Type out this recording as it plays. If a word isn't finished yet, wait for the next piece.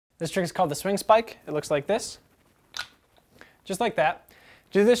This trick is called the swing spike. It looks like this. Just like that.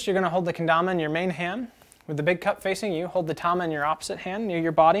 To do this, you're going to hold the kendama in your main hand with the big cup facing you. Hold the tama in your opposite hand near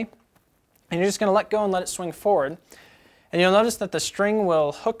your body. And you're just going to let go and let it swing forward. And you'll notice that the string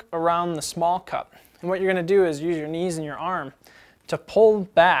will hook around the small cup. And what you're going to do is use your knees and your arm to pull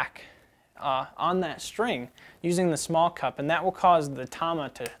back on that string using the small cup. And that will cause the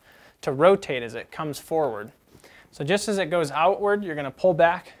tama to rotate as it comes forward. So just as it goes outward, you're going to pull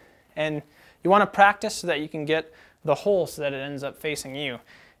back. And you want to practice so that you can get the hole so that it ends up facing you.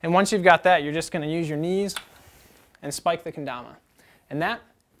 And once you've got that, you're just going to use your knees and spike the kendama. And that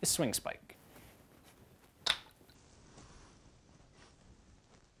is swing spike.